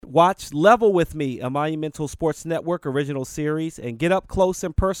watch Level with Me, a Monumental Sports Network original series, and get up close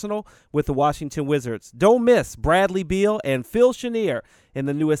and personal with the Washington Wizards. Don't miss Bradley Beal and Phil Chenier in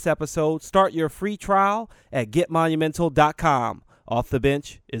the newest episode. Start your free trial at getmonumental.com. Off the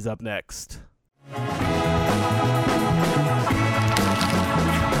Bench is up next.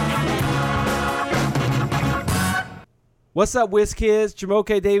 What's up, WizKids?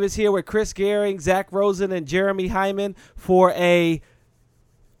 Jamoke Davis here with Chris Gehring, Zach Rosen, and Jeremy Hyman for a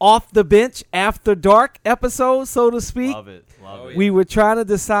Off the Bench After Dark episode, so to speak. Love it. We were trying to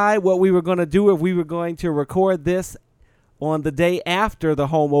decide what we were going to do, if we were going to record this on the day after the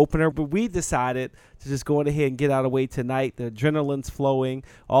home opener, but we decided to just go ahead and get out of the way tonight. The adrenaline's flowing,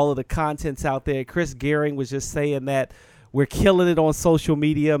 all of the content's out there. Chris Gehring was just saying that we're killing it on social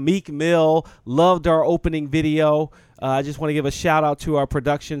media. Meek Mill loved our opening video. I just want to give a shout out to our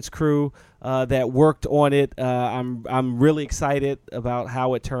productions crew that worked on it. I'm really excited about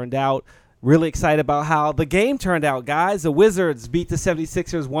how it turned out. Really excited about how the game turned out, guys. The Wizards beat the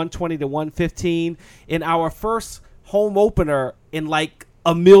 76ers 120-115 in our first home opener in like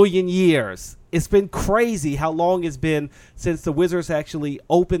a million years. It's been crazy how long it's been since the Wizards actually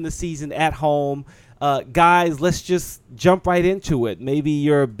opened the season at home. Guys, let's just jump right into it. Maybe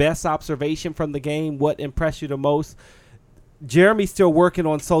your best observation from the game, what impressed you the most? Jeremy's still working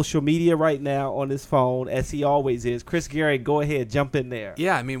on social media right now on his phone, as he always is. Chris Gehring, go ahead, jump in there.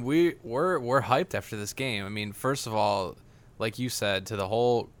 Yeah, I mean, we're hyped after this game. I mean, first of all, like you said, to the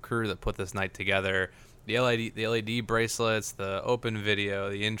whole crew that put this night together, the LED bracelets, the open video,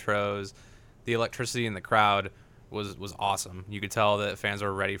 the intros, the electricity in the crowd was awesome. You could tell that fans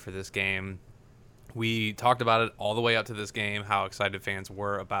were ready for this game. We talked about it all the way up to this game, how excited fans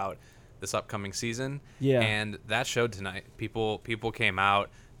were about this upcoming season. Yeah. And that showed tonight. People came out.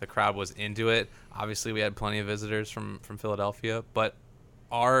 The crowd was into it. Obviously, we had plenty of visitors from Philadelphia, but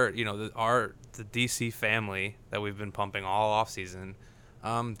the DC family that we've been pumping all offseason,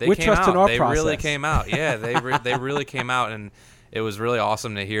 We're came out. Our they process. Really came out. Yeah, they really came out, and it was really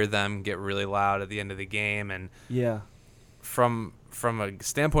awesome to hear them get really loud at the end of the game. And yeah, from a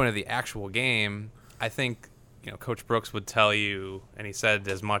standpoint of the actual game, I think, Coach Brooks would tell you, and he said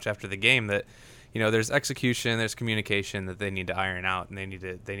as much after the game, that, there's execution, there's communication that they need to iron out, and they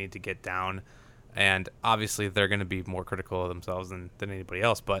need to get down. And obviously they're going to be more critical of themselves than anybody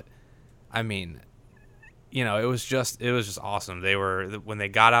else. But I mean, it was just awesome. When they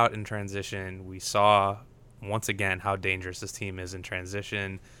got out in transition, we saw once again how dangerous this team is in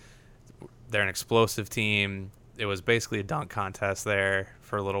transition. They're an explosive team. It was basically a dunk contest there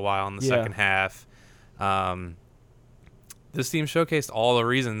for a little while in the second half. This team showcased all the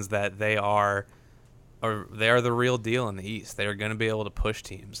reasons that they are the real deal in the East. They are going to be able to push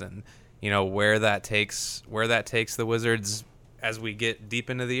teams, and where that takes the Wizards as we get deep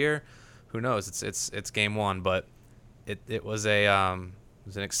into the year, who knows? It's game one, but it was an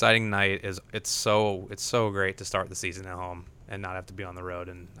exciting night. It's so great to start the season at home and not have to be on the road,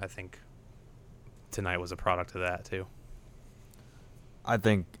 and I think tonight was a product of that too. I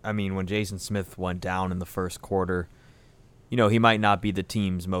mean, when Jason Smith went down in the first quarter, he might not be the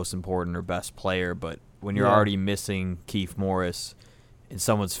team's most important or best player, but when you're already missing Keith Morris and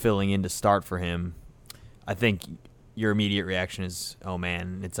someone's filling in to start for him, I think your immediate reaction is, oh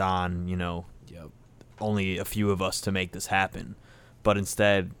man, it's on, only a few of us to make this happen. But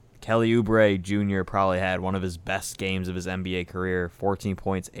instead, Kelly Oubre Jr. probably had one of his best games of his NBA career, 14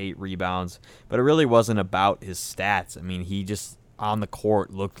 points, 8 rebounds, but it really wasn't about his stats. I mean, he just on the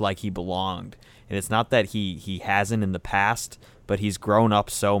court looked like he belonged. And it's not that he hasn't in the past, but he's grown up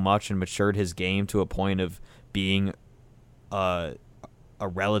so much and matured his game to a point of being a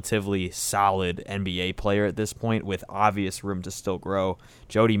relatively solid NBA player at this point with obvious room to still grow.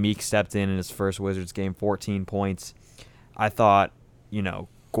 Jody Meek stepped in his first Wizards game, 14 points. I thought,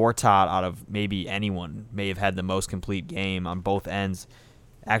 Gortat, out of maybe anyone, may have had the most complete game on both ends.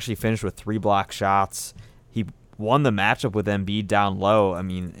 Actually finished with 3 block shots. He won the matchup with Embiid down low. I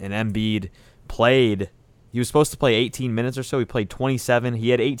mean, and Embiid he was supposed to play 18 minutes or so. He played 27. He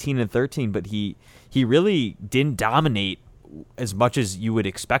had 18 and 13, but he really didn't dominate as much as you would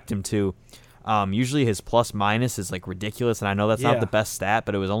expect him to. Usually his plus minus is like ridiculous, and I know that's not the best stat,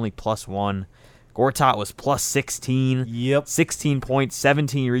 but it was only +1. Gortat was plus 16. Yep. 16 points,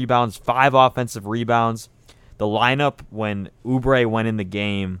 17 rebounds, 5 offensive rebounds. The lineup when Oubre went in the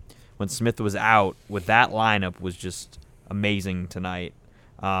game, when Smith was out, with that lineup was just amazing tonight.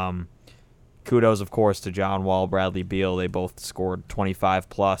 Kudos, of course, to John Wall, Bradley Beal. They both scored 25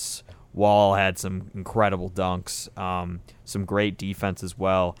 plus Wall had some incredible dunks, some great defense as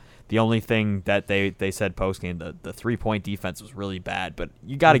well. The only thing that they said post-game, the three-point defense was really bad, but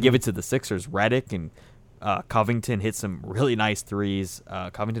you got to give it to the Sixers. Redick and Covington hit some really nice threes.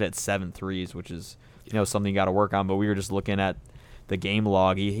 Covington had 7 threes, which is something you got to work on, but we were just looking at the game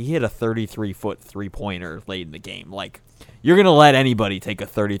log. He hit a 33-foot three-pointer late in the game. Like, you're going to let anybody take a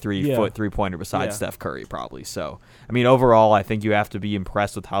 33-foot three-pointer besides Steph Curry probably. So, I mean, overall, I think you have to be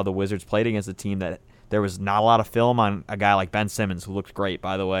impressed with how the Wizards played against a team that there was not a lot of film on a guy like Ben Simmons, who looked great,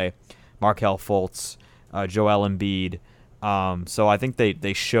 by the way, Markelle Fultz, Joel Embiid. So I think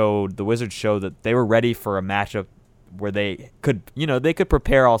the Wizards showed that they were ready for a matchup where they could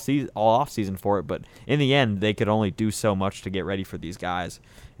prepare all off season for it, but in the end they could only do so much to get ready for these guys.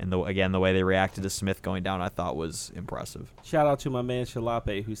 And the way they reacted to Smith going down, I thought was impressive. Shout out to my man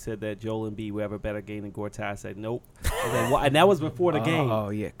Shalape, who said that Joel Embiid will have a better game than Gortat. I said nope, and that was before the game. Oh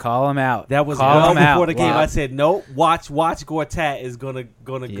yeah, call him out. That was well before the game. Wow. I said nope. Watch Gortat is gonna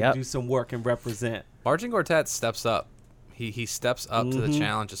do some work and represent. Marcin Gortat steps up. He steps up to the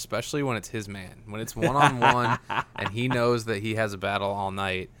challenge, especially when it's his man. When it's one-on-one and he knows that he has a battle all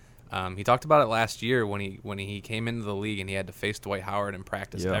night. He talked about it last year when he came into the league and he had to face Dwight Howard in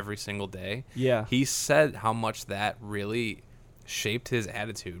practice every single day. Yeah. He said how much that really shaped his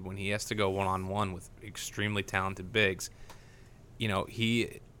attitude when he has to go one-on-one with extremely talented bigs.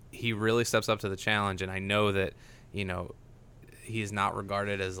 He really steps up to the challenge, and I know that, he is not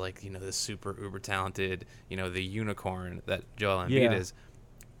regarded as this super uber talented, the unicorn that Joel Embiid is,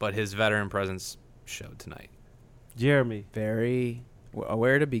 but his veteran presence showed tonight. Jeremy,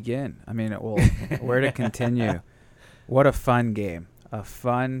 where to begin? I mean, where to continue? What a fun game, a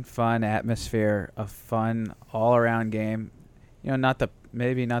fun atmosphere, a fun all around game.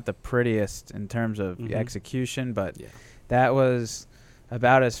 Maybe not the prettiest in terms of execution, but that was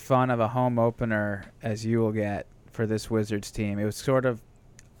about as fun of a home opener as you will get for this Wizards team. It was sort of,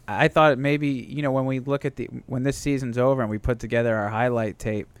 I thought maybe, when we look at when this season's over and we put together our highlight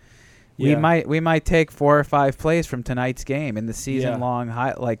tape, we might take 4 or 5 plays from tonight's game in the season long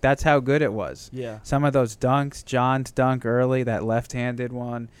that's how good it was. Yeah. Some of those dunks, John's dunk early, that left-handed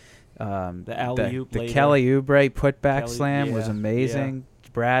one, the alley-oop, the Kelly Oubre putback slam was amazing. Yeah.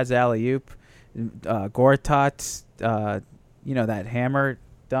 Brad's alley-oop, Gortat's, that hammer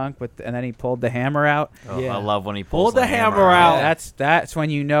dunk and then he pulled the hammer out. I love when he pulls the hammer out. That's when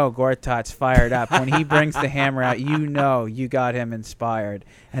Gortat's fired up. When he brings the hammer out, you got him inspired.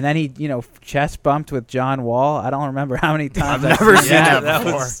 And then he chest bumped with John Wall. I don't remember how many times I've never seen that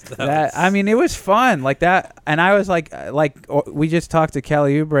before. I mean, it was fun like that. And I was like we just talked to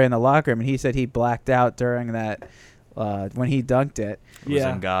Kelly Oubre in the locker room, and he said he blacked out during that when he dunked it. It was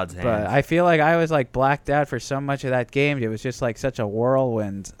in God's hands. But I feel like I was blacked out for so much of that game. It was just such a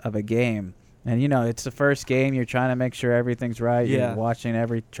whirlwind of a game. And it's the first game. You're trying to make sure everything's right. You're watching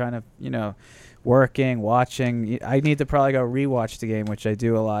watching. I need to probably go rewatch the game, which I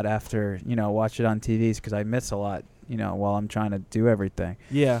do a lot after watch it on TVs because I miss a lot. While I'm trying to do everything.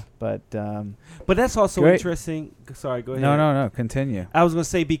 Yeah. But that's also interesting. Sorry, go ahead. No. Continue. I was going to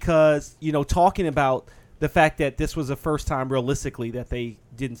say because talking about the fact that this was the first time realistically that they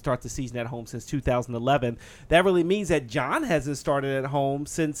didn't start the season at home since 2011, that really means that John hasn't started at home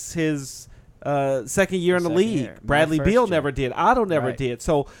since his second year in the league. Bradley Beal never did. Otto never did.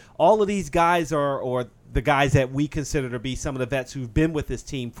 So all of these guys or the guys that we consider to be some of the vets who've been with this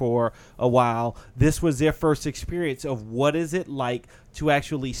team for a while, this was their first experience of what is it like to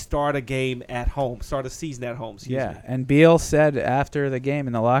actually start a game at home, start a season at home. Excuse me. And Beal said after the game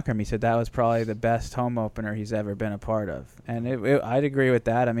in the locker room, he said that was probably the best home opener he's ever been a part of. And I'd agree with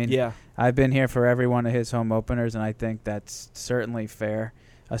that. I mean, I've been here for every one of his home openers, and I think that's certainly fair.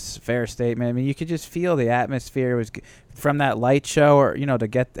 A fair statement. I mean, you could just feel the atmosphere was from that light show, or to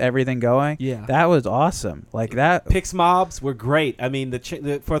get everything going. Yeah, that was awesome. Like that. Picks mobs were great. I mean,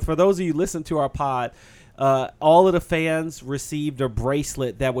 for those of you who listen to our pod, all of the fans received a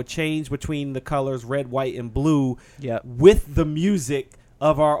bracelet that would change between the colors red, white, and blue. With the music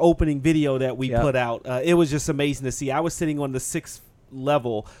of our opening video that we put out. It was just amazing to see. I was sitting on the 6th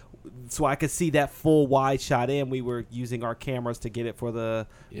level, so I could see that full wide shot in. We were using our cameras to get it for the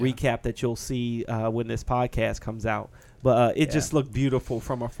recap that you'll see when this podcast comes out. But it just looked beautiful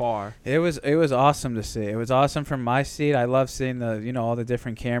from afar. It was awesome to see. It was awesome from my seat. I love seeing the all the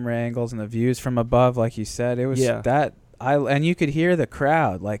different camera angles and the views from above, like you said. It was that And you could hear the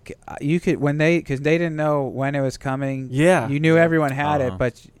crowd, like you could because they didn't know when it was coming. Yeah. You knew everyone had Uh-huh. it,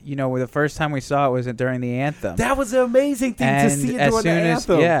 but the first time we saw it was during the anthem. That was an amazing thing to And see it as during the soon as-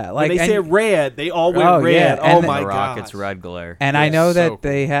 anthem. yeah, like- when they and- said red, they all went Oh, red. yeah, Oh and my the god! Rockets red glare. And Yeah, I know so that cool.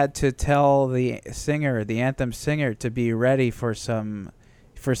 they had to tell the anthem singer, to be ready for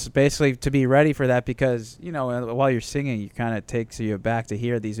basically to be ready for that, because while you're singing, it kind of takes you back to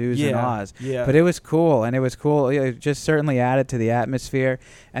hear these oohs and ahs. Yeah. But it was cool, and it was cool. It just certainly added to the atmosphere.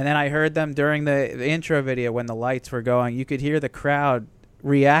 And then I heard them during the intro video when the lights were going. You could hear the crowd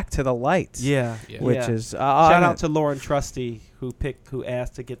react to the lights. Yeah. Yeah. Which Yeah. is Shout out to Lauren Trusty who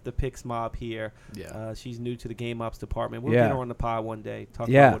asked to get the Picks Mob here. Yeah. She's new to the Game Ops department. We'll Yeah. get her on the pod one day. Talk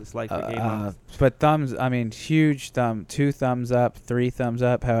yeah. about what it's like for Game Ops. But huge thumb, 2 thumbs up, 3 thumbs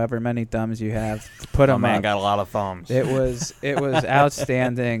up, however many thumbs you have, put Oh them man, up. got a lot of thumbs. It was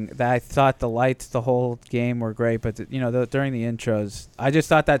outstanding. I thought the lights the whole game were great, but during the intros, I just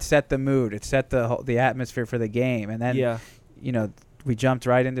thought that set the mood. It set the atmosphere for the game, and then Yeah. we jumped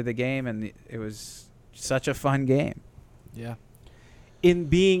right into the game, and it was such a fun game. Yeah. In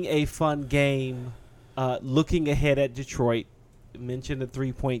being a fun game, looking ahead at Detroit, mentioned the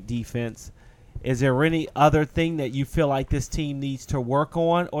 3-point defense. Is there any other thing that you feel like this team needs to work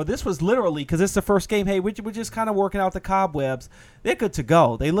on? Or this was literally, because it's the first game, hey, we're just kind of working out the cobwebs. They're good to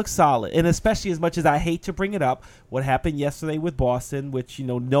go. They look solid. And especially, as much as I hate to bring it up, what happened yesterday with Boston, which,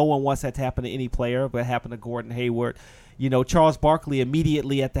 no one wants that to happen to any player, but it happened to Gordon Hayward. Charles Barkley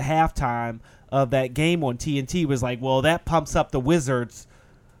immediately at the halftime of that game on TNT was like, well, that pumps up the Wizards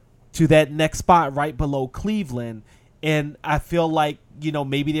to that next spot right below Cleveland. And I feel like,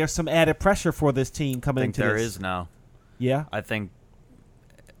 maybe there's some added pressure for this team I coming think into there this. is now. Yeah. I think,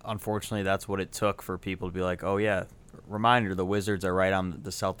 unfortunately, that's what it took for people to be like, oh, yeah, reminder, the Wizards are right on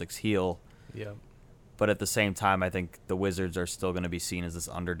the Celtics' heel. Yeah. But at the same time, I think the Wizards are still going to be seen as this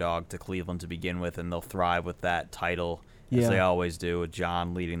underdog to Cleveland to begin with, and they'll thrive with that title, as they always do, with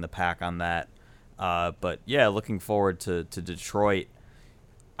John leading the pack on that. But, yeah, looking forward to Detroit.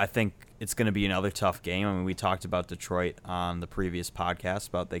 I think it's going to be another tough game. I mean, we talked about Detroit on the previous podcast,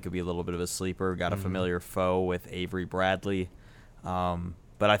 about they could be a little bit of a sleeper. Got a familiar foe with Avery Bradley.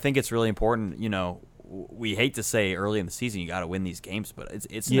 But I think it's really important, we hate to say early in the season you got to win these games, but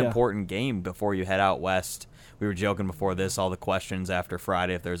it's an important game before you head out west. We were joking before this, all the questions after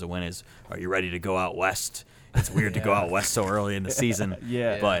Friday if there's a win is, are you ready to go out west? It's weird to go out west so early in the season.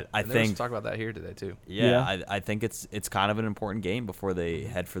 But I And there was think talk about that here today too. I think it's kind of an important game before they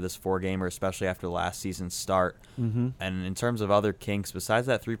head for this 4-gamer, especially after last season's start. Mm-hmm. And in terms of other kinks, besides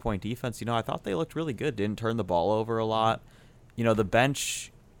that 3-point defense, I thought they looked really good. Didn't turn the ball over a lot. The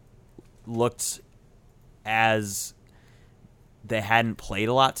bench looked as they hadn't played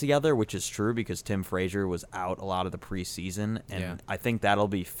a lot together, which is true because Tim Frazier was out a lot of the preseason, and I think that'll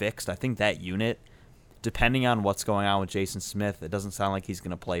be fixed. I think that unit, depending on what's going on with Jason Smith, it doesn't sound like he's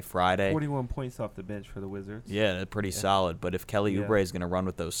going to play Friday. 41 points off the bench for the Wizards. Yeah, pretty solid. But if Kelly Yeah. Oubre is going to run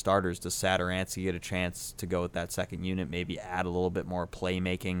with those starters, does Satoransky get a chance to go with that second unit, maybe add a little bit more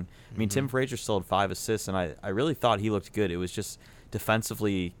playmaking? I mean, Tim Frazier still had 5 assists, and I really thought he looked good. It was just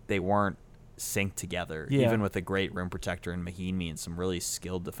defensively they weren't synced together, even with a great rim protector in Mahinmi and some really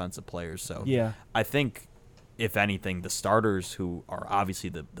skilled defensive players. So I think, if anything, the starters, who are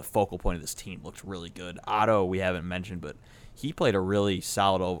obviously the focal point of this team, looked really good. Otto, we haven't mentioned, but he played a really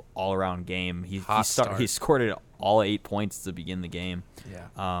solid all-around game. He scored all 8 points to begin the game.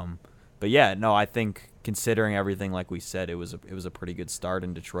 But yeah, no, I think considering everything, like we said, it was a pretty good start,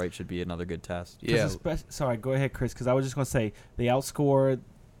 and Detroit should be another good test. Sorry, go ahead, Chris, because I was just going to say they outscored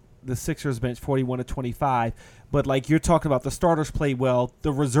the Sixers bench 41-25, but like you're talking about, the starters play well.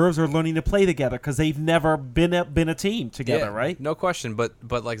 The reserves are learning to play together because they've never been a team together, right? No question. But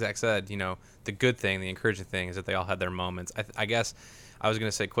like Zach said, the good thing, the encouraging thing is that they all had their moments. I guess I was going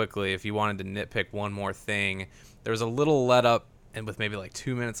to say quickly, if you wanted to nitpick one more thing, there was a little let up, and with maybe like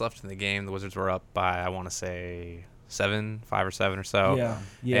 2 minutes left in the game, the Wizards were up by, I want to say 5 or 7 or so.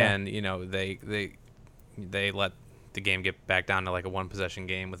 And they let the game get back down to like a 1-possession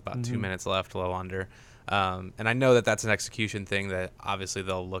game with about 2 minutes left, a little under. And I know that that's an execution thing that obviously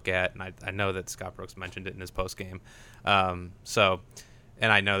they'll look at, and I know that Scott Brooks mentioned it in his post game. And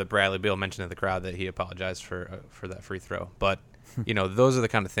I know that Bradley Beal mentioned to the crowd that he apologized for that free throw. But those are the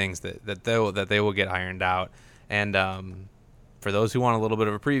kind of things that they will get ironed out. And for those who want a little bit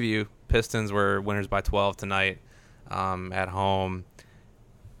of a preview, Pistons were winners by 12 tonight at home.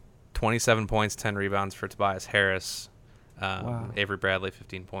 27 points, 10 rebounds for Tobias Harris. Wow. Avery Bradley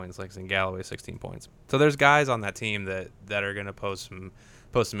 15 points, Langston Galloway 16 points. So there's guys on that team that are going to pose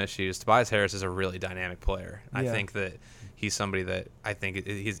some issues. Tobias Harris is a really dynamic player. I think that he's somebody that I think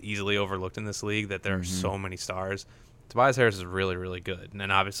he's easily overlooked in this league, that there are so many stars. Tobias Harris is really, really good. And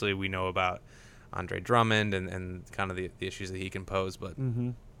then obviously we know about Andre Drummond and kind of the issues that he can pose. But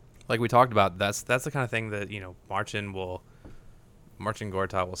like we talked about, that's the kind of thing that, Marcin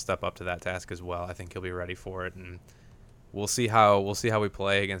Gortat will step up to that task as well. I think he'll be ready for it, and we'll see how we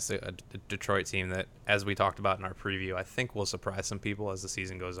play against a Detroit team that, as we talked about in our preview, I think will surprise some people as the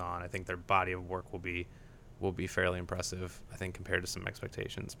season goes on. I think their body of work will be fairly impressive, I think, compared to some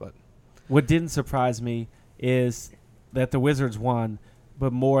expectations. But what didn't surprise me is that the Wizards won,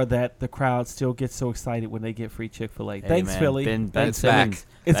 but more that the crowd still gets so excited when they get free Chick-fil-A. Hey, Thanks, man. Philly. Ben Simmons.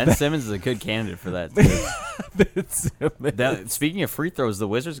 Ben Simmons is a good candidate for that, too. Ben Simmons. Speaking of free throws, the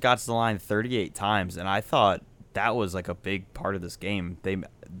Wizards got to the line 38 times, and I thought that was like a big part of this game.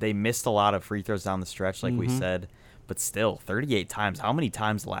 They missed a lot of free throws down the stretch, like we said, but still, 38 times. How many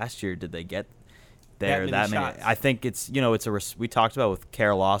times last year did they get there? That many shots. I think it's we talked about with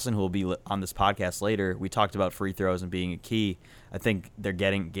Kara Lawson, who will be on this podcast later. We talked about free throws and being a key. I think they're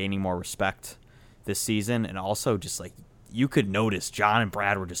gaining more respect this season, and also just like you could notice, John and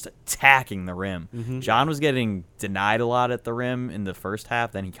Brad were just attacking the rim. John was getting denied a lot at the rim in the first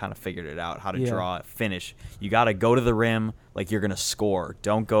half. Then he kind of figured it out, how to draw it, finish. You got to go to the rim like you're going to score.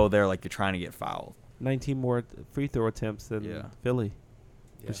 Don't go there like you're trying to get fouled. 19 more free throw attempts than Philly,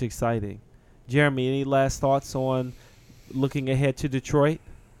 which is exciting. Jeremy, any last thoughts on looking ahead to Detroit?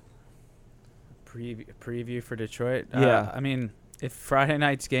 Preview for Detroit? Yeah. I mean, if Friday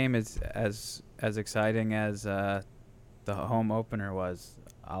night's game is as exciting as the home opener was,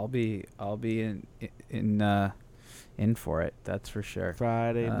 I'll be in for it. That's for sure.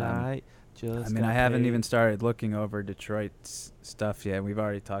 Friday night. I haven't even started looking over Detroit's stuff yet. We've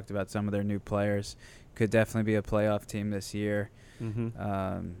already talked about some of their new players. Could definitely be a playoff team this year.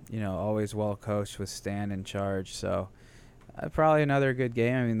 Always well coached with Stan in charge. So probably another good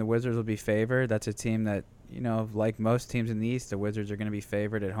game. I mean, the Wizards will be favored. That's a team that, like most teams in the East, the Wizards are going to be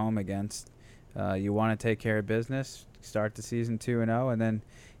favored at home against. You want to take care of business, start the season 2-0, and then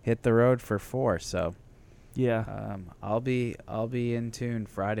hit the road for 4. So, I'll be in tune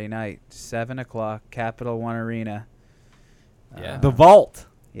Friday night, 7:00, Capital One Arena. The Vault.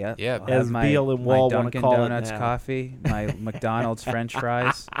 Yeah. Yeah. As Beal and Wall want to Dunkin' call Donuts it now. coffee, my McDonald's French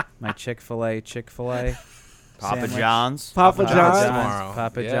fries, my Chick-fil-A Papa sandwich. John's. Papa John's. tomorrow.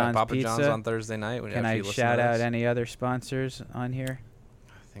 Papa Yeah, John's Papa pizza. John's on Thursday night. Can I shout out any other sponsors on here?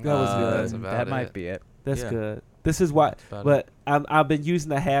 I think That was good. That's about That it. might be it. That's Yeah. good. This is why. About But I've been using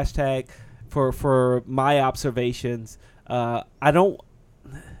the hashtag for my observations. I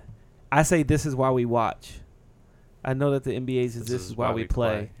say this is why we watch. I know that the NBA's is this is why we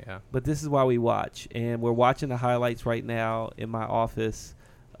play. Yeah. But this is why we watch. And we're watching the highlights right now in my office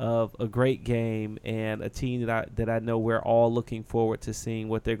of a great game and a team that I know we're all looking forward to seeing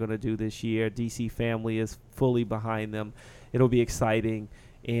what they're going to do this year. DC family is fully behind them. It'll be exciting.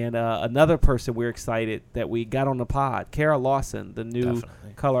 And another person we're excited that we got on the pod, Kara Lawson, the new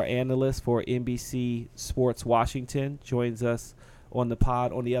Definitely. color analyst for NBC Sports Washington, joins us on the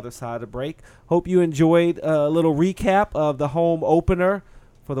pod on the other side of the break. Hope you enjoyed a little recap of the home opener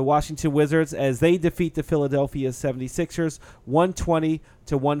for the Washington Wizards as they defeat the Philadelphia 76ers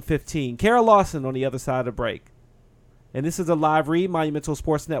 120-115. Kara Lawson on the other side of the break. And this is a live read. Monumental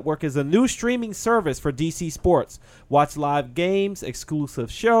Sports Network is a new streaming service for DC Sports. Watch live games, exclusive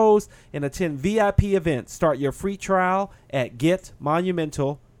shows, and attend VIP events. Start your free trial at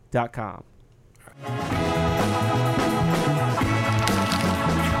getmonumental.com.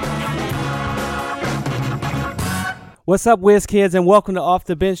 What's up, Wiz Kids, and welcome to Off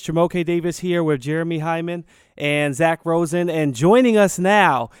the Bench. Jamoke Davis here with Jeremy Hyman and Zach Rosen. And joining us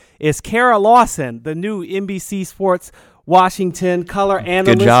now is Kara Lawson, the new NBC Sports Washington color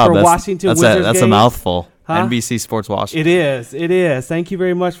analyst Good job. for Washington Wizards That's games. a mouthful. Huh? NBC Sports Washington. It is. Thank you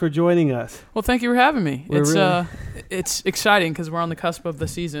very much for joining us. Well, thank you for having me. We're It's exciting because we're on the cusp of the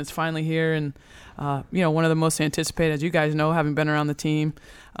season. It's finally here, and one of the most anticipated, as you guys know, having been around the team.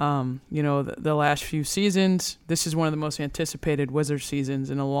 The last few seasons, this is one of the most anticipated Wizards seasons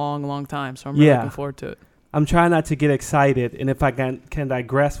in a long, long time. So I'm really looking forward to it. I'm trying not to get excited, and if I can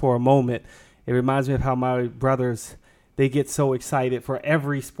digress for a moment, it reminds me of how my brothers, they get so excited for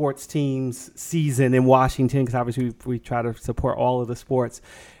every sports team's season in Washington, because obviously we try to support all of the sports.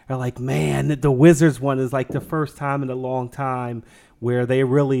 They're like, man, the Wizards one is like the first time in a long time where they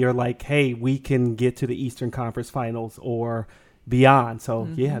really are like, hey, we can get to the Eastern Conference Finals, or beyond. So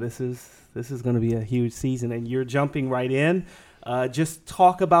yeah, this is going to be a huge season, and you're jumping right in. Just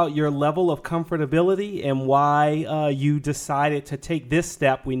talk about your level of comfortability and why you decided to take this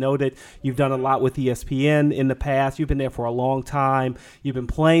step. We know that you've done a lot with ESPN in the past. You've been there for a long time. You've been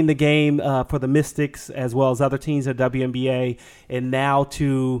playing the game for the Mystics as well as other teams at WNBA, and now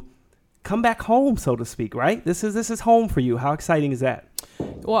to come back home, so to speak, right? This is home for you. How exciting is that?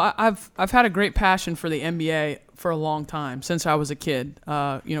 Well, I've had a great passion for the NBA for a long time, since I was a kid.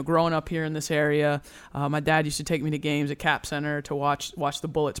 Growing up here in this area, my dad used to take me to games at Cap Center to watch the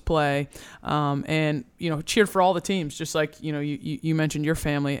Bullets play, and cheered for all the teams. Just like you mentioned your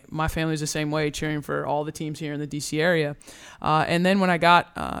family, my family's the same way, cheering for all the teams here in the DC area. And then when I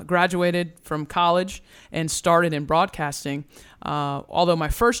got graduated from college and started in broadcasting. Although my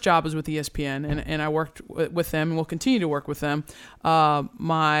first job was with ESPN and I worked with them and will continue to work with them,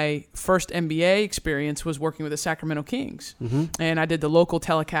 my first NBA experience was working with the Sacramento Kings. And I did the local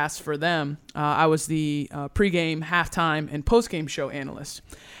telecasts for them. I was the pregame, halftime, and postgame show analyst.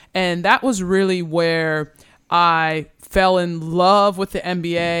 And that was really where I fell in love with the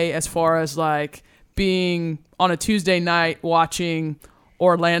NBA as far as like being on a Tuesday night watching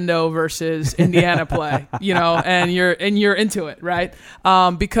Orlando versus Indiana play, and you're into it, right?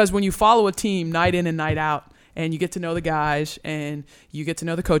 Because when you follow a team night in and night out, and you get to know the guys, and you get to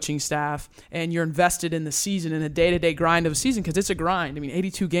know the coaching staff, and you're invested in the season, in the day-to-day grind of a season, because it's a grind. I mean,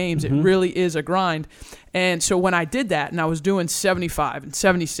 82 games, it really is a grind. And so when I did that, and I was doing 75 and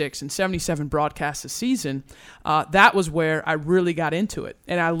 76 and 77 broadcasts a season, that was where I really got into it.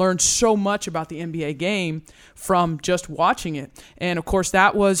 And I learned so much about the NBA game from just watching it. And, of course,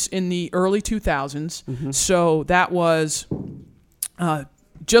 that was in the early 2000s. So that was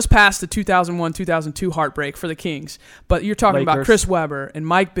just past the 2001-2002 heartbreak for the Kings. But you're talking about Chris Webber and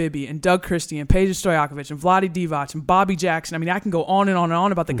Mike Bibby and Doug Christie and Peja Stojakovic and Vlade Divac and Bobby Jackson. I mean, I can go on and on and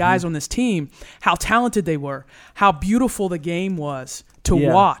on about the guys on this team, how talented they were, how beautiful the game was to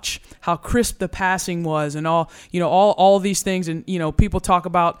watch, how crisp the passing was, and all these things. And people talk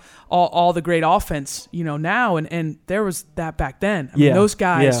about all the great offense now, and there was that back then. I mean, those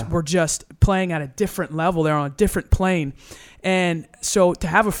guys were just playing at a different level. They're on a different plane. And so to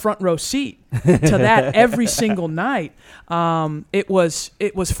have a front row seat to that every single night, it was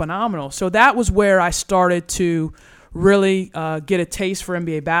phenomenal. So that was where I started to really get a taste for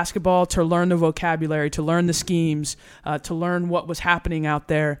NBA basketball, to learn the vocabulary, to learn the schemes, to learn what was happening out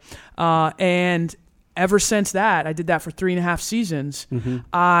there. And ever since that, I did that for 3.5 seasons.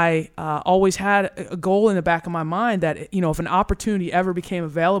 I always had a goal in the back of my mind that, if an opportunity ever became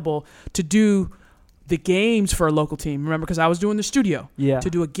available to do the games for a local team, remember, because I was doing the studio, to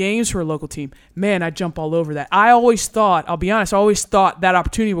do a games for a local team, man, I'd jump all over that. I'll be honest, I always thought that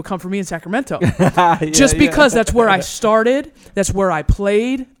opportunity would come for me in Sacramento. Because that's where I started, that's where I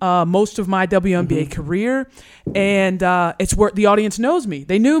played most of my WNBA career, and it's where the audience knows me.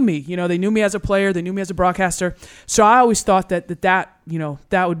 They knew me, they knew me as a player, they knew me as a broadcaster, so I always thought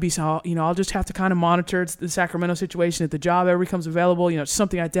that would be so, I'll just have to kind of monitor the Sacramento situation. If the job ever becomes available, it's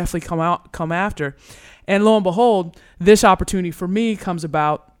something I definitely come after. And lo and behold, this opportunity for me comes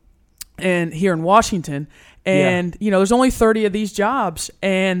about and here in Washington. And, there's only 30 of these jobs,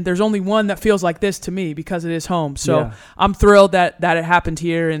 and there's only one that feels like this to me because it is home. So I'm thrilled that it happened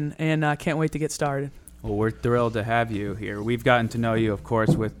here, and can't wait to get started. Well, we're thrilled to have you here. We've gotten to know you, of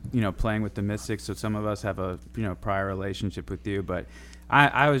course, with playing with the Mystics, so some of us have a prior relationship with you. But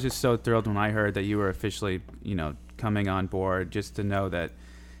I was just so thrilled when I heard that you were officially coming on board. Just to know that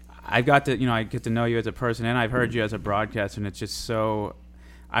I get to know you as a person, and I've heard you as a broadcaster, and it's just so.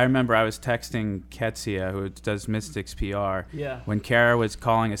 I remember I was texting Ketsia, who does Mystics PR, when Kara was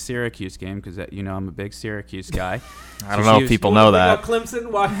calling a Syracuse game, because I'm a big Syracuse guy. I don't know if people know that. Clemson,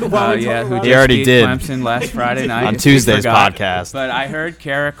 he already did Clemson last Friday night on Tuesday's podcast. But I heard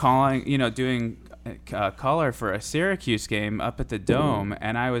Kara calling, doing color for a Syracuse game up at the Dome,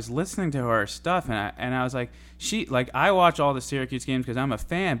 and I was listening to her stuff, and I was like, I watch all the Syracuse games because I'm a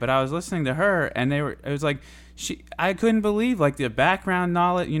fan, but I was listening to her, and it was like. I couldn't believe the background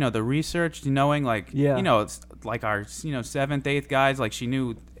knowledge, the research, knowing it's like our 7th, 8th guys,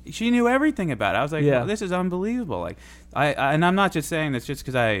 she knew everything about it. I was like, well, this is unbelievable. And I'm not just saying this just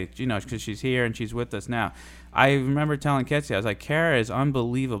because because she's here and she's with us now. I remember telling Ketsia, I was like, Kara is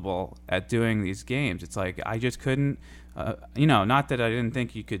unbelievable at doing these games. It's like I just couldn't, not that I didn't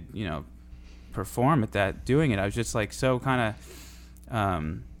think you could, perform at that doing it. I was just so kind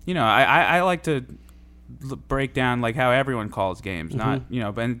of, I like to break down how everyone calls games, not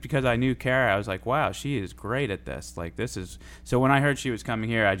but because I knew Kara, I was like, wow, she is great at this. This is so when I heard she was coming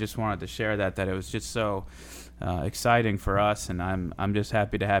here, I just wanted to share that it was just so exciting for us, and I'm just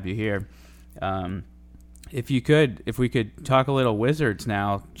happy to have you here. If we could talk a little Wizards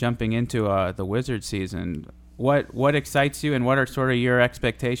now, jumping into the Wizard season. What excites you, and what are sort of your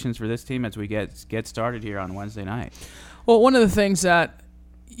expectations for this team as we get started here on Wednesday night? Well, one of the things that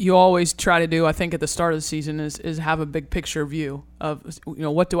you always try to do, I think, at the start of the season is have a big picture view of,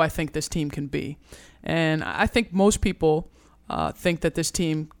 what do I think this team can be. And I think most people think that this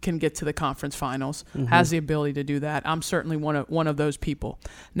team can get to the conference finals, has the ability to do that. I'm certainly one of those people.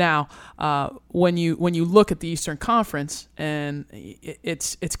 Now, when you look at the Eastern Conference and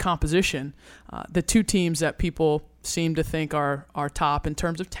its composition, the two teams that people seem to think are top in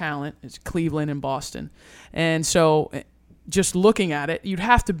terms of talent is Cleveland and Boston. And so just looking at it, you'd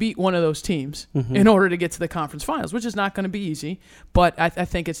have to beat one of those teams in order to get to the conference finals, which is not going to be easy, but I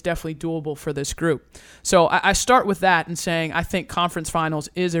think it's definitely doable for this group. So I start with that and saying I think conference finals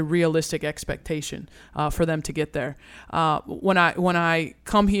is a realistic expectation for them to get there. When I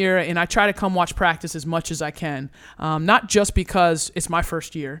come here, and I try to come watch practice as much as I can, not just because it's my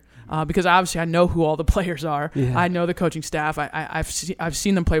first year, because obviously I know who all the players are. Yeah. I know the coaching staff. I've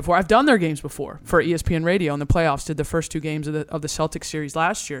seen them play before. I've done their games before for ESPN Radio in the playoffs. Did the first 2 games of the Celtics series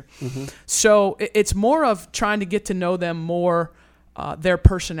last year. So it's more of trying to get to know them more, their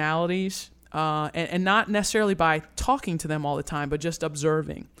personalities, and not necessarily by talking to them all the time, but just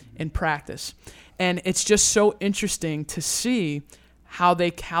observing in practice. And it's just so interesting to see how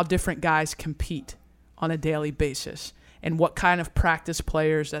different guys compete on a daily basis, and what kind of practice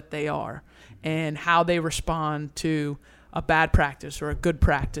players that they are, and how they respond to a bad practice or a good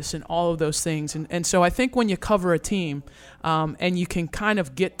practice, and all of those things. And so I think when you cover a team, and you can kind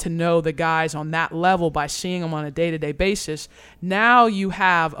of get to know the guys on that level by seeing them on a day-to-day basis, now you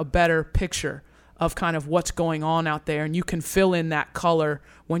have a better picture of kind of what's going on out there, and you can fill in that color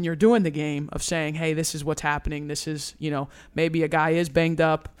when you're doing the game of saying, hey, this is what's happening. This is, maybe a guy is banged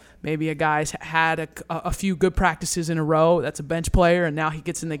up. Maybe a guy's had a few good practices in a row. That's a bench player, and now he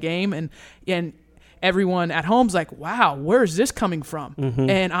gets in the game, and everyone at home's like, "Wow, where is this coming from?"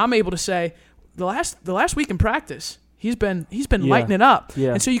 And I'm able to say, the last week in practice, he's been lighting it up,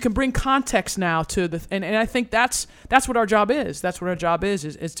 and so you can bring context now to and I think that's what our job is. That's what our job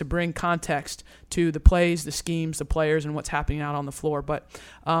is to bring context to the plays, the schemes, the players, and what's happening out on the floor. But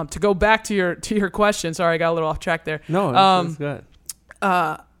to go back to your question, sorry, I got a little off track there. No, that's good.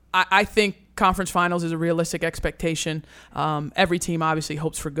 I think conference finals is a realistic expectation. Every team obviously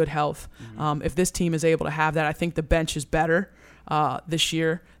hopes for good health. If this team is able to have that, I think the bench is better this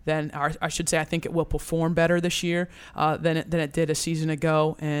year than, I should say, I think it will perform better this year than it did a season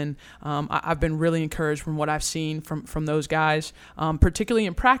ago. And I've been really encouraged from what I've seen from those guys, particularly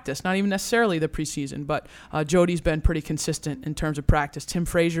in practice, not even necessarily the preseason, but Jody's been pretty consistent in terms of practice. Tim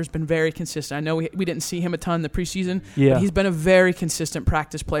Frazier's been very consistent. I know we didn't see him a ton in the preseason, but he's been a very consistent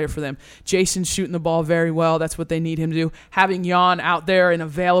practice player for them. Jason's shooting the ball very well. That's what they need him to do. Having Jan out there and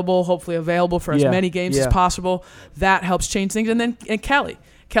hopefully available for as many games as possible, that helps change things. And then Kelly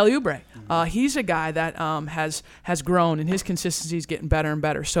Oubre. He's a guy that has grown, and his consistency is getting better and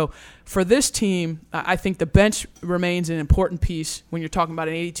better. So for this team, I think the bench remains an important piece when you're talking about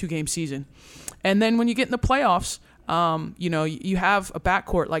an 82-game season. And then when you get in the playoffs, you have a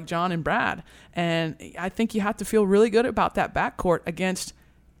backcourt like John and Brad, and I think you have to feel really good about that backcourt against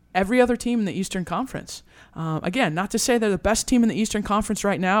every other team in the Eastern Conference. Again, not to say they're the best team in the Eastern Conference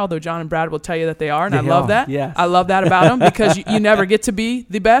right now, although John and Brad will tell you that they are, and I love that. Yes. I love that about them, because you never get to be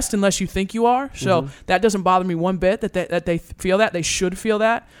the best unless you think you are. So that doesn't bother me one bit that they feel that. They should feel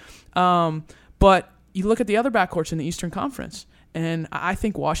that. But you look at the other backcourts in the Eastern Conference, and I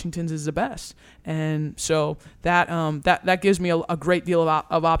think Washington's is the best. And so that gives me a great deal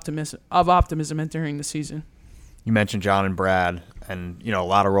of optimism entering the season. You mentioned John and Brad, and a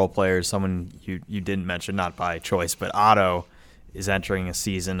lot of role players. Someone you didn't mention, not by choice, but Otto is entering a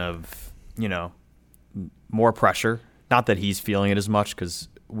season of more pressure. Not that he's feeling it as much, because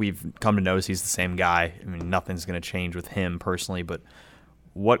we've come to notice he's the same guy. I mean, nothing's going to change with him personally. But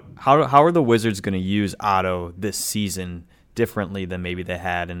how are the Wizards going to use Otto this season differently than maybe they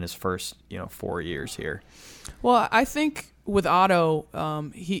had in his first 4 years here? Well, I think with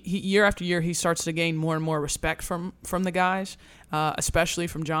Otto, he year after year he starts to gain more and more respect from the guys, especially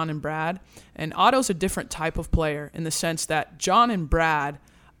from John and Brad. And Otto's a different type of player in the sense that John and Brad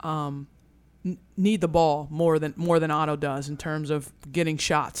need the ball more than Otto does in terms of getting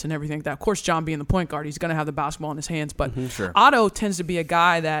shots and everything like that. Of course, John being the point guard, he's going to have the basketball in his hands, but Sure. Otto tends to be a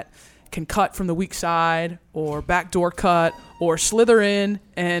guy that can cut from the weak side or backdoor cut or slither in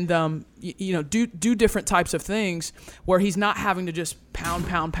and do different types of things where he's not having to just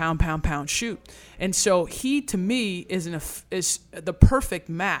pound, shoot. And so he, to me, is the perfect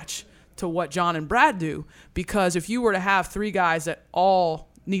match to what John and Brad do, because if you were to have three guys that all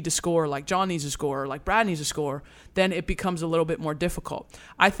need to score, like John needs to score, or like Brad needs to score, then it becomes a little bit more difficult.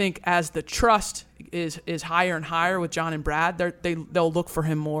 I think as the trust is higher and higher with John and Brad, they'll look for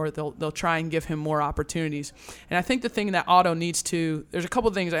him more. They'll try and give him more opportunities. And I think the thing that Otto needs to, there's a couple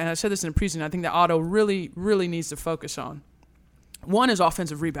of things, and I said this in the preseason, I think that Otto really, really needs to focus on. One is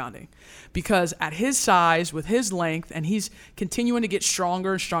offensive rebounding, because at his size, with his length, and he's continuing to get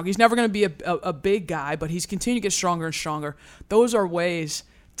stronger and stronger. He's never going to be a big guy, but he's continuing to get stronger and stronger. Those are ways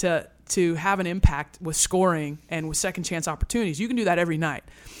to have an impact with scoring and with second chance opportunities. You can do that every night.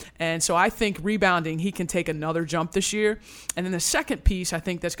 And so I think rebounding, he can take another jump this year. And then the second piece I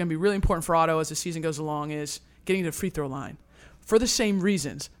think that's going to be really important for Otto as the season goes along is getting to the free throw line. For the same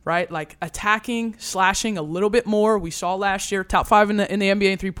reasons, right? Like attacking, slashing a little bit more. We saw last year, top 5 in the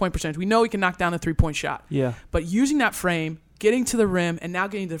NBA in three-point percentage. We know he can knock down the three-point shot. Yeah. But using that frame, getting to the rim, and now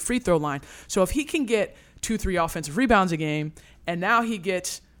getting to the free throw line. So if he can get 2-3 offensive rebounds a game, and now he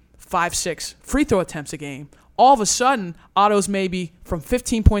gets 5-6 free throw attempts a game, all of a sudden, Otto's maybe from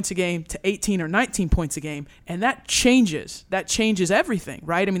 15 points a game to 18 or 19 points a game, and that changes everything,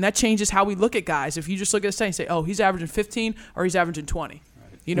 right? I mean, that changes how we look at guys. If you just look at a stat and say, oh, he's averaging 15 or he's averaging 20.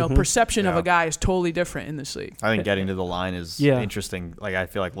 You know, perception of a guy is totally different in this league. I think getting to the line is interesting. Like, I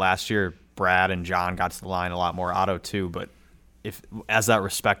feel like last year, Brad and John got to the line a lot more, Otto too, but as that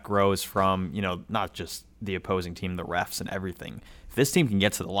respect grows from, not just the opposing team, the refs and everything, if this team can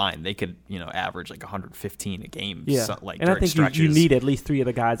get to the line, they could, average like 115 a game. Yeah. And I think you need at least 3 of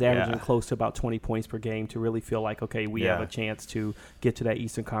the guys averaging close to about 20 points per game to really feel like, okay, we have a chance to get to that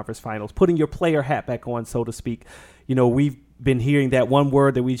Eastern Conference Finals. Putting your player hat back on, so to speak. We've been hearing that one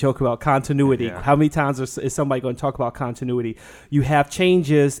word that we joke about, continuity. Yeah. How many times is somebody going to talk about continuity? You have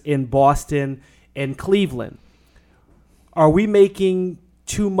changes in Boston and Cleveland. Are we making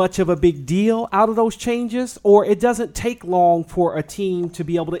too much of a big deal out of those changes, or it doesn't take long for a team to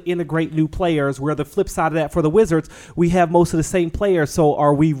be able to integrate new players, where the flip side of that for the Wizards, we have most of the same players? So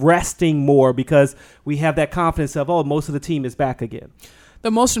are we resting more because we have that confidence of, most of the team is back again?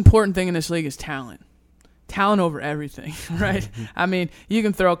 The most important thing in this league is talent. Talent over everything, right? I mean, you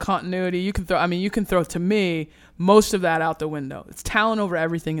can throw continuity. You can throw, to me, most of that out the window. It's talent over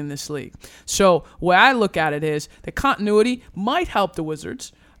everything in this league. So the way I look at it is the continuity might help the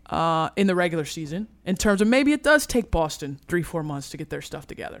Wizards in the regular season in terms of maybe it does take Boston 3-4 months to get their stuff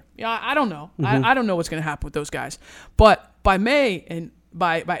together. Yeah, I don't know. I don't know what's going to happen with those guys. But by May and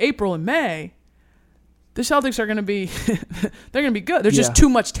by April and May, the Celtics are going to be they're going to be good. There's just too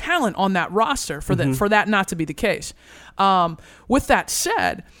much talent on that roster for that not to be the case. With that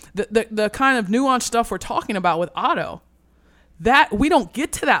said, the kind of nuanced stuff we're talking about with Otto, that we don't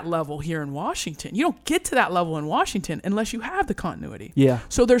get to that level here in Washington. You don't get to that level in Washington unless you have the continuity. Yeah.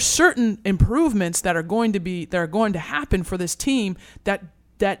 So there's certain improvements that are going to happen for this team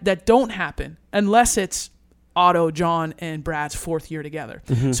that don't happen unless it's Otto, John, and Brad's 4th year together.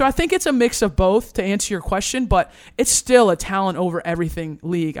 So I think it's a mix of both, to answer your question, but it's still a talent over everything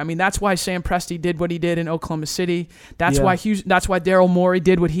league. I mean, that's why Sam Presti did what he did in Oklahoma City. That's why Daryl Morey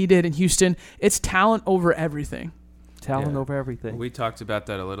did what he did in Houston. It's talent over everything. Talent over everything. We talked about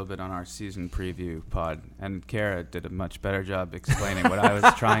that a little bit on our season preview pod, and Kara did a much better job explaining what I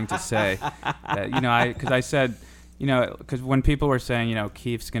was trying to say. That, because I said, because when people were saying,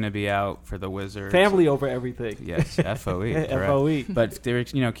 Keefe's going to be out for the Wizards. Family over everything. Yes, FOE. FOE. But,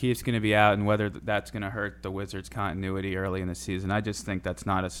 Keefe's going to be out, and whether that's going to hurt the Wizards' continuity early in the season, I just think that's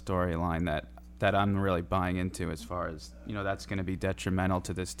not a storyline that I'm really buying into, as far as, that's going to be detrimental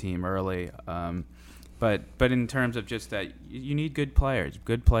to this team early. But in terms of just that, you need good players.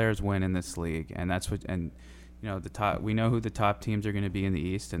 Good players win in this league, and that's what. And the top. We know who the top teams are going to be in the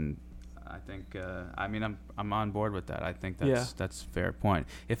East, and I think, I'm on board with that. I think that's a fair point.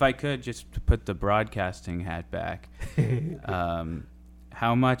 If I could just put the broadcasting hat back,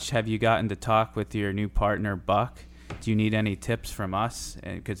 how much have you gotten to talk with your new partner, Buck? Do you need any tips from us?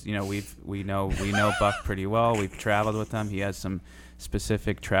 Because we know Buck pretty well. We've traveled with him. He has some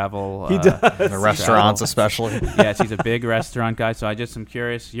specific travel. He does. The restaurants, especially. Yes, he's a big restaurant guy. So I just am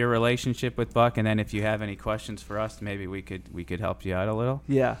curious your relationship with Buck, and then if you have any questions for us, maybe we could help you out a little.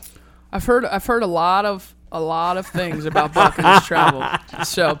 Yeah. I've heard a lot of things about Buck and his travel.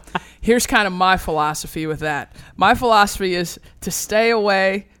 So here's kind of my philosophy with that. My philosophy is to stay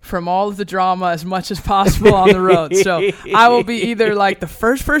away from all of the drama as much as possible on the road. So I will be either like the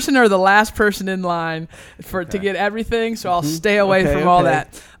first person or the last person in line to get everything. So I'll stay away from all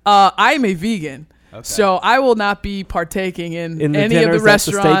that. I am a vegan. Okay. So I will not be partaking in any of the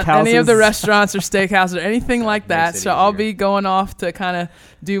restaurants or steakhouses or anything like that. So I'll be going off to kind of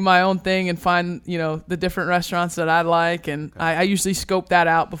do my own thing and find, the different restaurants that I like. And I usually scope that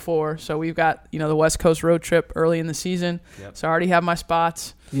out before. So we've got, the West Coast road trip early in the season. Yep. So I already have my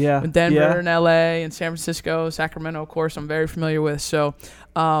spots. Yeah. In Denver and LA and San Francisco, Sacramento, of course, I'm very familiar with. So,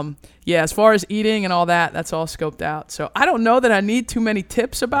 as far as eating and all that, that's all scoped out. So I don't know that I need too many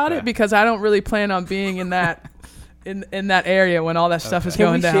tips about it because I don't really plan on being in that in that area when all that stuff is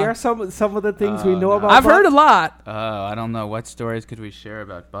going down. Can we share some of the things we know about I've Buck? heard a lot. I don't know. What stories could we share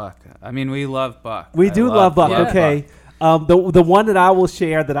about Buck? I mean, we love Buck. We do love Buck. Yeah. Okay. The one that I will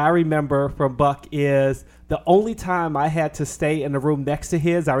share that I remember from Buck is the only time I had to stay in the room next to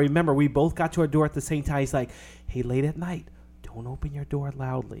his. I remember we both got to our door at the same time. He's like, "Hey, late at night, don't open your door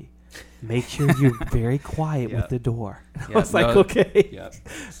loudly. Make sure you're very quiet with the door." I was like, "Okay." Yep.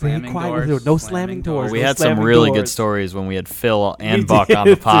 Very quiet with the door. No slamming doors. We no had some really good stories when we had Phil and Buck on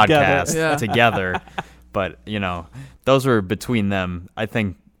the podcast together. But, those were between them. I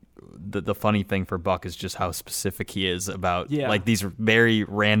think the funny thing for Buck is just how specific he is about these very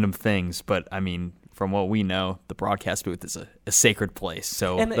random things. But, I mean, from what we know, the broadcast booth is a sacred place,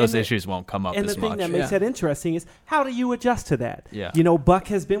 so those issues won't come up as much. And the thing that makes that interesting is, how do you adjust to that? Yeah. Buck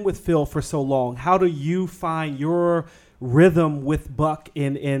has been with Phil for so long. How do you find your rhythm with Buck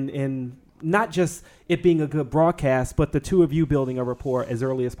in not just it being a good broadcast, but the two of you building a rapport as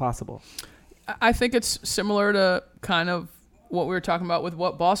early as possible? I think it's similar to kind of what we were talking about with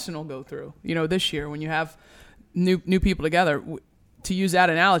what Boston will go through, this year when you have new people together. To use that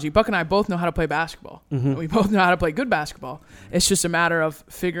analogy, Buck and I both know how to play basketball. Mm-hmm. We both know how to play good basketball. It's just a matter of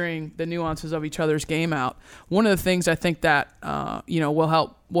figuring the nuances of each other's game out. One of the things I think that will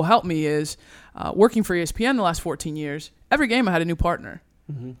help me is working for ESPN the last 14 years. Every game I had a new partner.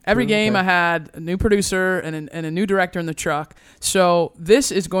 Mm-hmm. Every game I had a new producer and a new director in the truck. So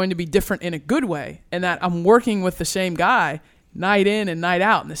this is going to be different in a good way, in that I'm working with the same guy night in and night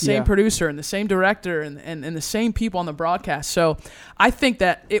out, and the same producer and the same director and the same people on the broadcast. So I think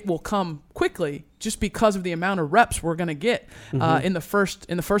that it will come quickly just because of the amount of reps we're going to get in the first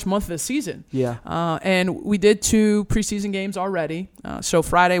month of the season. Yeah. And we did 2 preseason games already. So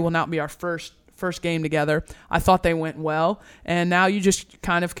Friday will not be our first game together. I thought they went well, and now you just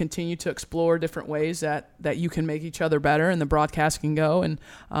kind of continue to explore different ways that you can make each other better and the broadcast can go. And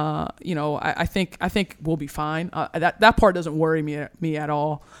I think we'll be fine. That part doesn't worry me at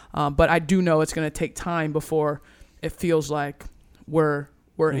all. But I do know it's going to take time before it feels like we're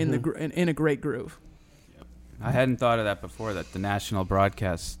in a great groove. I hadn't thought of that before, that the national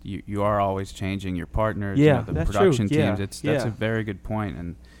broadcast, you are always changing your partners, the production true. teams. That's a very good point.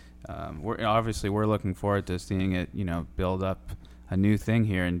 And we're looking forward to seeing it, build up a new thing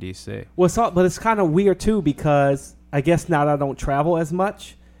here in DC. But it's kind of weird too, because I guess now that I don't travel as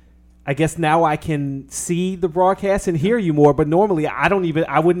much, I guess now I can see the broadcast and hear you more. But normally I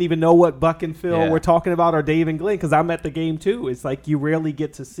wouldn't even know what Buck and Phil were talking about, or Dave and Glenn, because I'm at the game too. It's like you rarely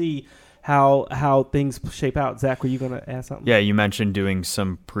get to see how things shape out. Zach, were you going to add something? Yeah, you mentioned doing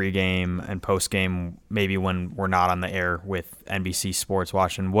some pregame and postgame maybe when we're not on the air with NBC Sports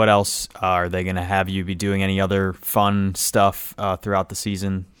watching. What else are they going to have you be doing? Any other fun stuff throughout the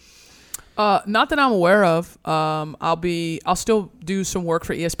season? Not that I'm aware of. I'll still do some work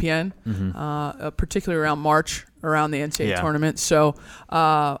for ESPN, particularly around March, around the NCAA tournament. So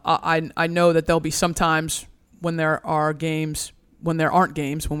I know that there'll be some times when there aren't games, when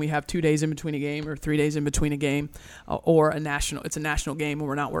we have 2 days in between a game or 3 days in between a game, or it's a national game when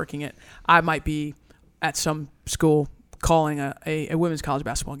we're not working it. I might at some school calling a women's college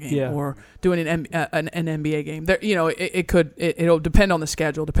basketball game, or doing an NBA game. There, it'll depend on the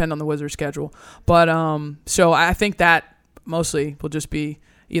schedule, depend on the Wizards' schedule. But so I think that mostly will just be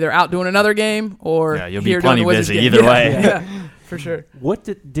either out doing another game or you'll be plenty busy either way. Yeah, for sure. What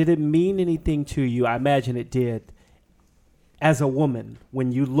did it mean anything to you? I imagine it did. As a woman,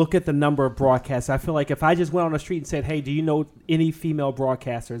 when you look at the number of broadcasts, I feel like if I just went on the street and said, "Hey, do you know any female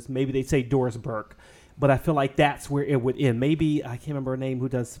broadcasters?" Maybe they'd say Doris Burke, but I feel like that's where it would end. Maybe, I can't remember her name, who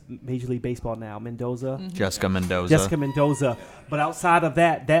does Major League Baseball now, Mendoza? Mm-hmm. Jessica Mendoza. But outside of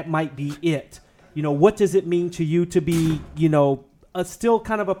that might be it. What does it mean to you to be, still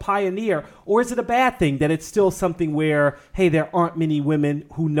kind of a pioneer, or is it a bad thing that it's still something where, hey, there aren't many women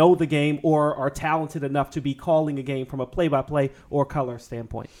who know the game or are talented enough to be calling a game from a play-by-play or color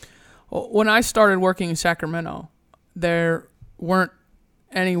standpoint? When I started working in Sacramento, there weren't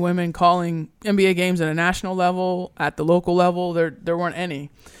any women calling NBA games at a national level, at the local level. There weren't any.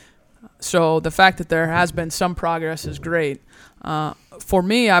 So the fact that there has been some progress is great. For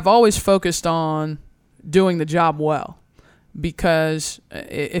me, I've always focused on doing the job well, because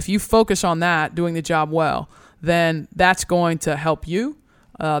if you focus on that, doing the job well, then that's going to help you.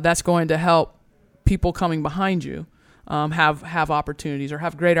 That's going to help people coming behind you have opportunities or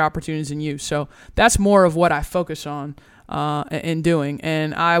have greater opportunities than you. So that's more of what I focus on in doing.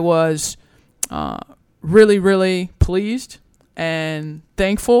 And I was really, really pleased and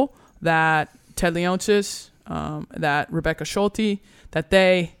thankful that Ted Leonsis, that Rebecca Schulte, that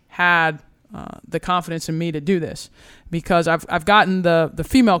they had the confidence in me to do this, because I've gotten the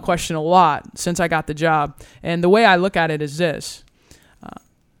female question a lot since I got the job. And the way I look at it is this.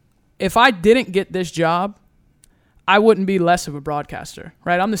 If I didn't get this job, I wouldn't be less of a broadcaster,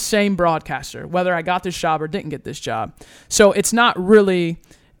 right? I'm the same broadcaster, whether I got this job or didn't get this job. So it's not really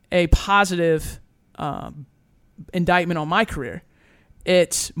a positive indictment on my career.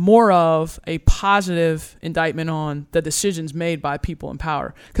 It's more of a positive indictment on the decisions made by people in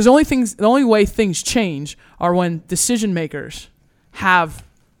power. Because the only way things change are when decision makers have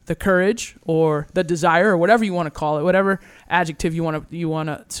the courage or the desire, or whatever you want to call it, whatever adjective you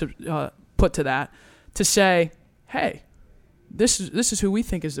want to put to that, to say, hey, this is who we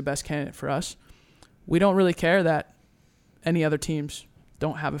think is the best candidate for us. We don't really care that any other teams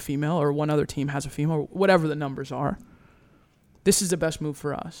don't have a female, or one other team has a female, or whatever the numbers are. This is the best move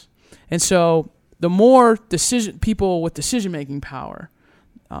for us. And so the more people with decision-making power,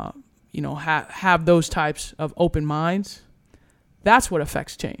 have those types of open minds, that's what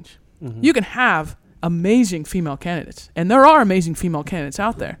affects change. Mm-hmm. You can have amazing female candidates, and there are amazing female candidates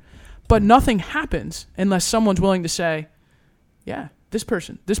out there, but nothing happens unless someone's willing to say, yeah, this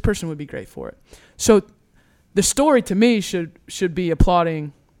person would be great for it. So the story to me should be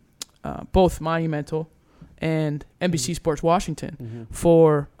applauding both Monumental and NBC Sports Washington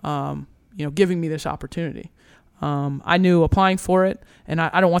for giving me this opportunity. I knew applying for it, and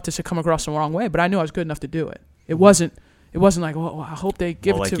I don't want this to come across the wrong way, but I knew I was good enough to do it. It wasn't like, well, I hope they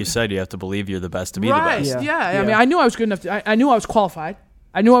give it to me. Like you said, you have to believe you're the best to be right. the best. Yeah. I mean, I knew I was good enough. I knew I was qualified.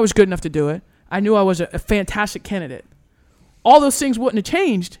 I knew I was good enough to do it. I knew I was a fantastic candidate. All those things wouldn't have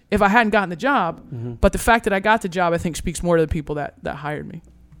changed if I hadn't gotten the job, but the fact that I got the job, I think, speaks more to the people that hired me.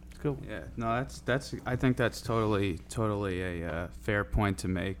 Cool. Yeah, no, that's. I think that's totally a fair point to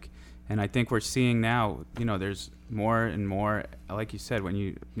make, and I think we're seeing now. There's more and more. Like you said,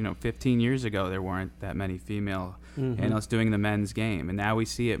 when 15 years ago there weren't that many female analysts doing the men's game, and now we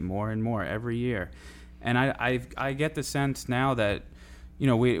see it more and more every year, and I get the sense now that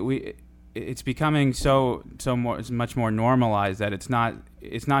it's becoming much more normalized that it's not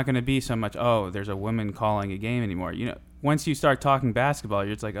going to be so much, oh, there's a woman calling a game anymore. Once you start talking basketball,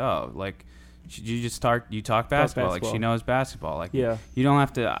 you're just like, oh, like you talk basketball. Like she knows basketball. Like you don't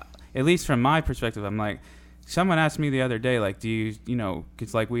have to. At least from my perspective, I'm like, someone asked me the other day, like, do you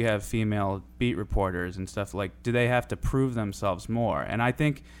because like we have female beat reporters and stuff. Like, do they have to prove themselves more? And I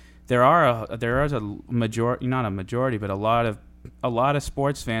think there is a majority, not a majority, but a lot of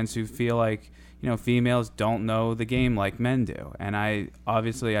sports fans who feel like females don't know the game like men do, and I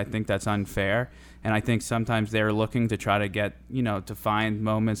think that's unfair. And I think sometimes they're looking to try to get, to find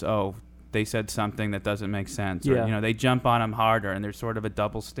moments, oh, they said something that doesn't make sense. Yeah. Or, they jump on them harder, and there's sort of a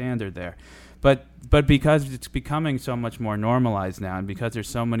double standard there. But because it's becoming so much more normalized now, and because there's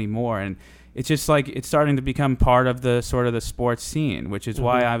so many more, and it's just like it's starting to become part of the sort of the sports scene, which is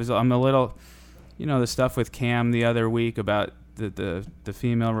why I'm a little, the stuff with Cam the other week about the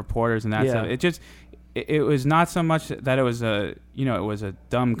female reporters and that stuff. It was not so much that it was it was a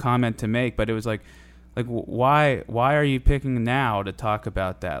dumb comment to make, but it was like why are you picking now to talk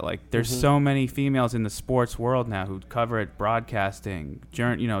about that? Like there's so many females in the sports world now who cover it, broadcasting,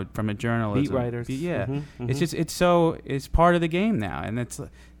 from a journalism, beat writers. It's part of the game now, and it's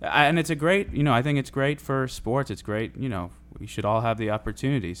a great, I think it's great for sports. It's great, we should all have the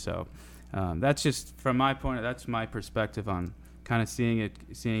opportunity. So that's just from my point. That's my perspective on kind of seeing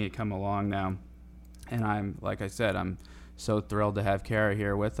it come along now. And like I said, I'm so thrilled to have Kara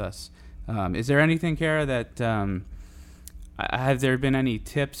here with us. Is there anything, Kara, that have there been any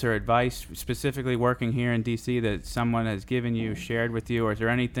tips or advice specifically working here in DC that someone has given you, shared with you, or is there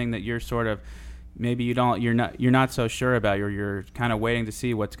anything that you're sort of maybe you're not so sure about, or you're kind of waiting to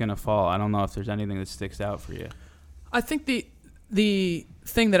see what's going to fall? I don't know if there's anything that sticks out for you. I think the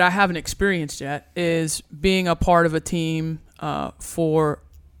thing that I haven't experienced yet is being a part of a team for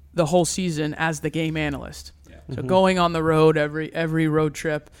the whole season as the game analyst. So going on the road, every road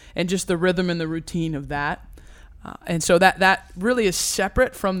trip, and just the rhythm and the routine of that. And so that really is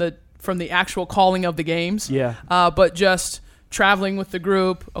separate from the actual calling of the games. Yeah. But just traveling with the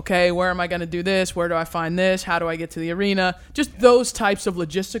group, okay, where am I going to do this? Where do I find this? How do I get to the arena? Just those types of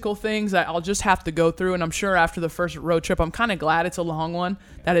logistical things that I'll just have to go through. And I'm sure after the first road trip, I'm kind of glad it's a long one,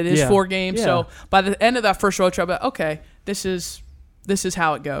 that it is 4 games. Yeah. So by the end of that first road trip, okay, this is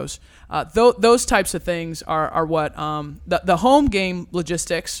how it goes. Those types of things are what the home game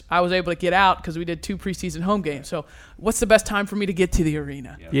logistics. I was able to get out because we did 2 preseason home games. So what's the best time for me to get to the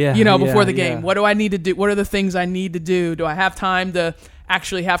arena? Yeah. Before the game. Yeah. What do I need to do? What are the things I need to do? Do I have time to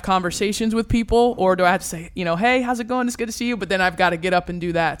actually have conversations with people, or do I have to say, hey, how's it going? It's good to see you. But then I've got to get up and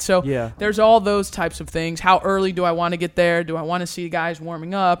do that. So there's all those types of things. How early do I want to get there? Do I want to see guys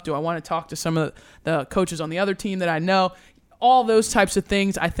warming up? Do I want to talk to some of the coaches on the other team that I know? All those types of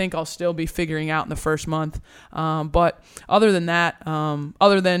things I think I'll still be figuring out in the first month. But other than that,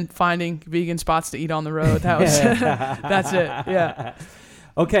 other than finding vegan spots to eat on the road, that's it. Yeah.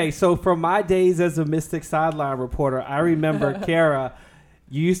 Okay, so from my days as a Mystic sideline reporter, I remember, Kara,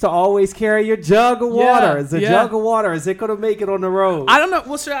 you used to always carry your jug of water. Is a jug of water, is it going to make it on the road? I don't know.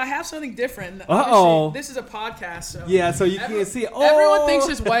 Well, sir, I have something different. Uh-oh. This is a podcast. So yeah, so you can't see it. Oh, everyone thinks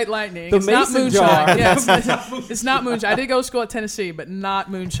it's white lightning. It's not mason moonshine. jar. Yeah, it's not moonshine. I did go to school at Tennessee, but not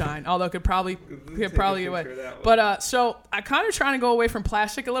moonshine, although could probably get away. But so I kind of trying to go away from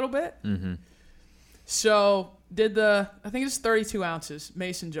plastic a little bit. Mm-hmm. So I think it's 32 ounces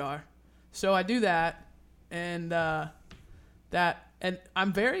mason jar. So I do that, and and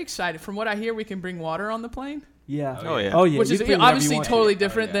I'm very excited. From what I hear, we can bring water on the plane. Yeah. Oh, yeah. Oh, yeah. Which is obviously totally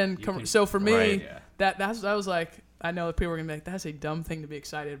different than. So for me, Right. that was like, I know that people were gonna be like, that's a dumb thing to be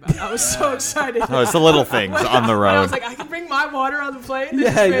excited about. I was so excited. Oh, it's the little things on the When I road. was like, I can bring my water on the plane.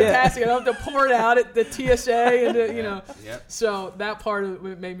 This Yeah, is yeah. fantastic. I don't have to pour it out at the TSA and Yep. So that part of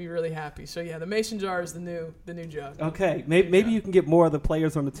it made me really happy. So yeah, the mason jar is the new jug. Okay, maybe you can get more of the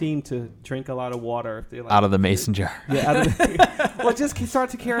players on the team to drink a lot of water if they're like, Out of the mason jar. Yeah, well, just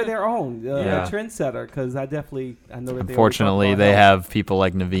start to carry their own trendsetter, because I know that. Unfortunately, they have people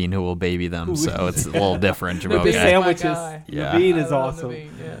like Naveen who will baby them, so it's a little different. Naveen, Okay. sandwiches. my guy. Yeah. Naveen is I love awesome. Naveen,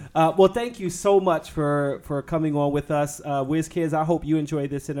 yeah. Well, thank you so much for coming on with us, Whiz Kids. I hope you enjoyed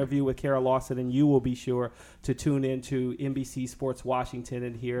this interview with Kara Lawson, and you will be sure to tune in to NBC Sports Washington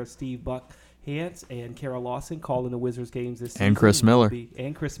and hear Steve Buck Hance and Kara Lawson calling the Wizards games this season. And Chris Miller.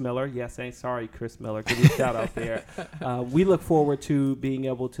 And Chris Miller. Yes, sorry, Chris Miller. Give me a shout out there. We look forward to being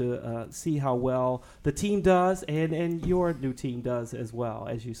able to see how well the team does and your new team does as well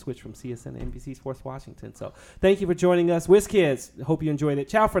as you switch from CSN to NBC Sports Washington. So thank you for joining us. Whiz Kids, hope you enjoyed it.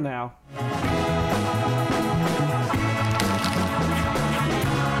 Ciao for now.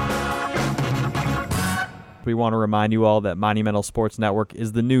 We want to remind you all that Monumental Sports Network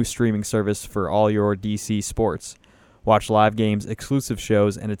is the new streaming service for all your DC sports. Watch live games, exclusive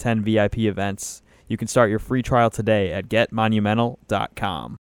shows, and attend VIP events. You can start your free trial today at getmonumental.com.